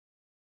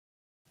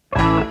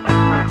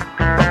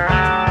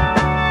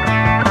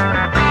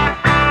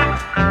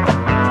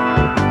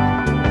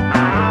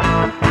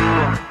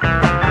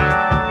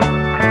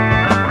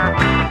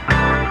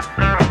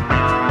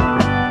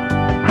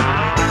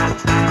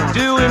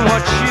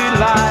what she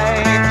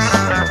likes,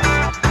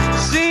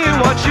 seeing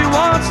what she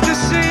wants to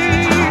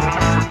see,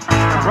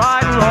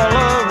 riding all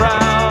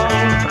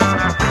around,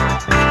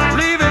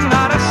 leaving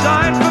not a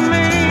sign for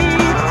me,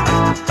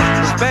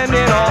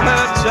 spending all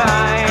her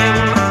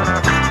time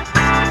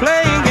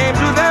playing games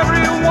with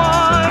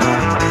everyone.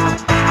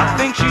 I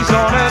think she's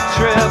on a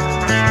trip,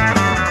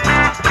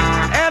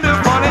 and her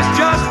fun has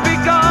just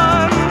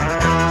begun.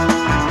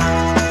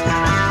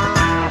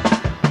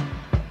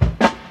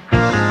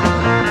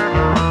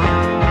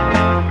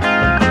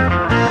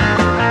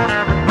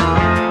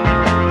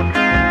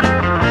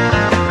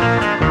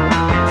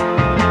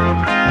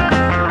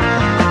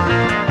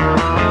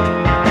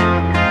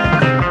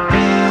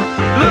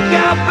 Look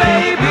out,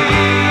 baby,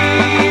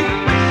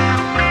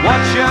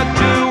 what you're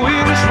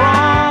doing's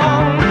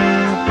wrong.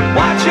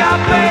 Watch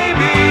out,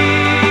 baby,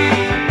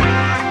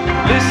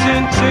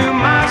 listen to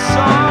my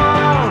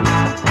song,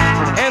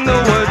 and the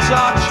words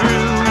are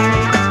true.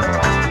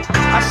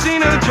 I've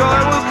seen her joy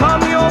will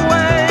come your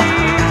way,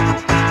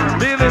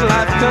 living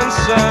life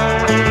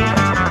concerned.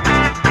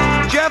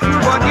 Just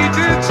what you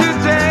do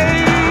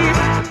today,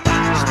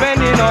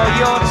 spending all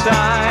your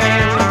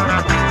time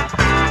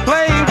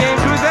playing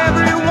games with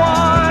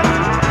everyone.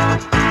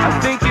 I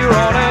think you're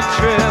on a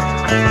trip,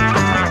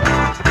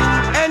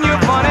 and your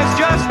fun has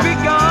just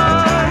begun.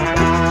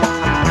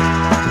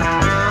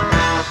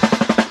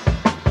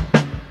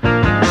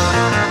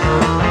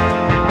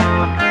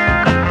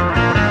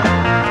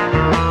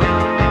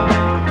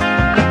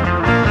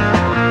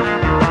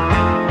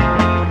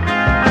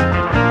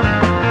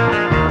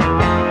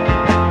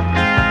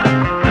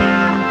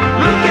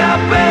 Look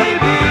out,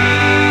 baby,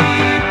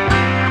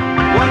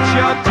 what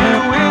you're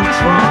doing's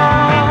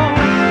wrong.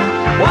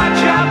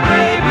 Watch out,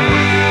 baby,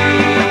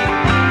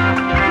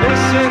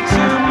 listen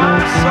to my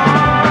song.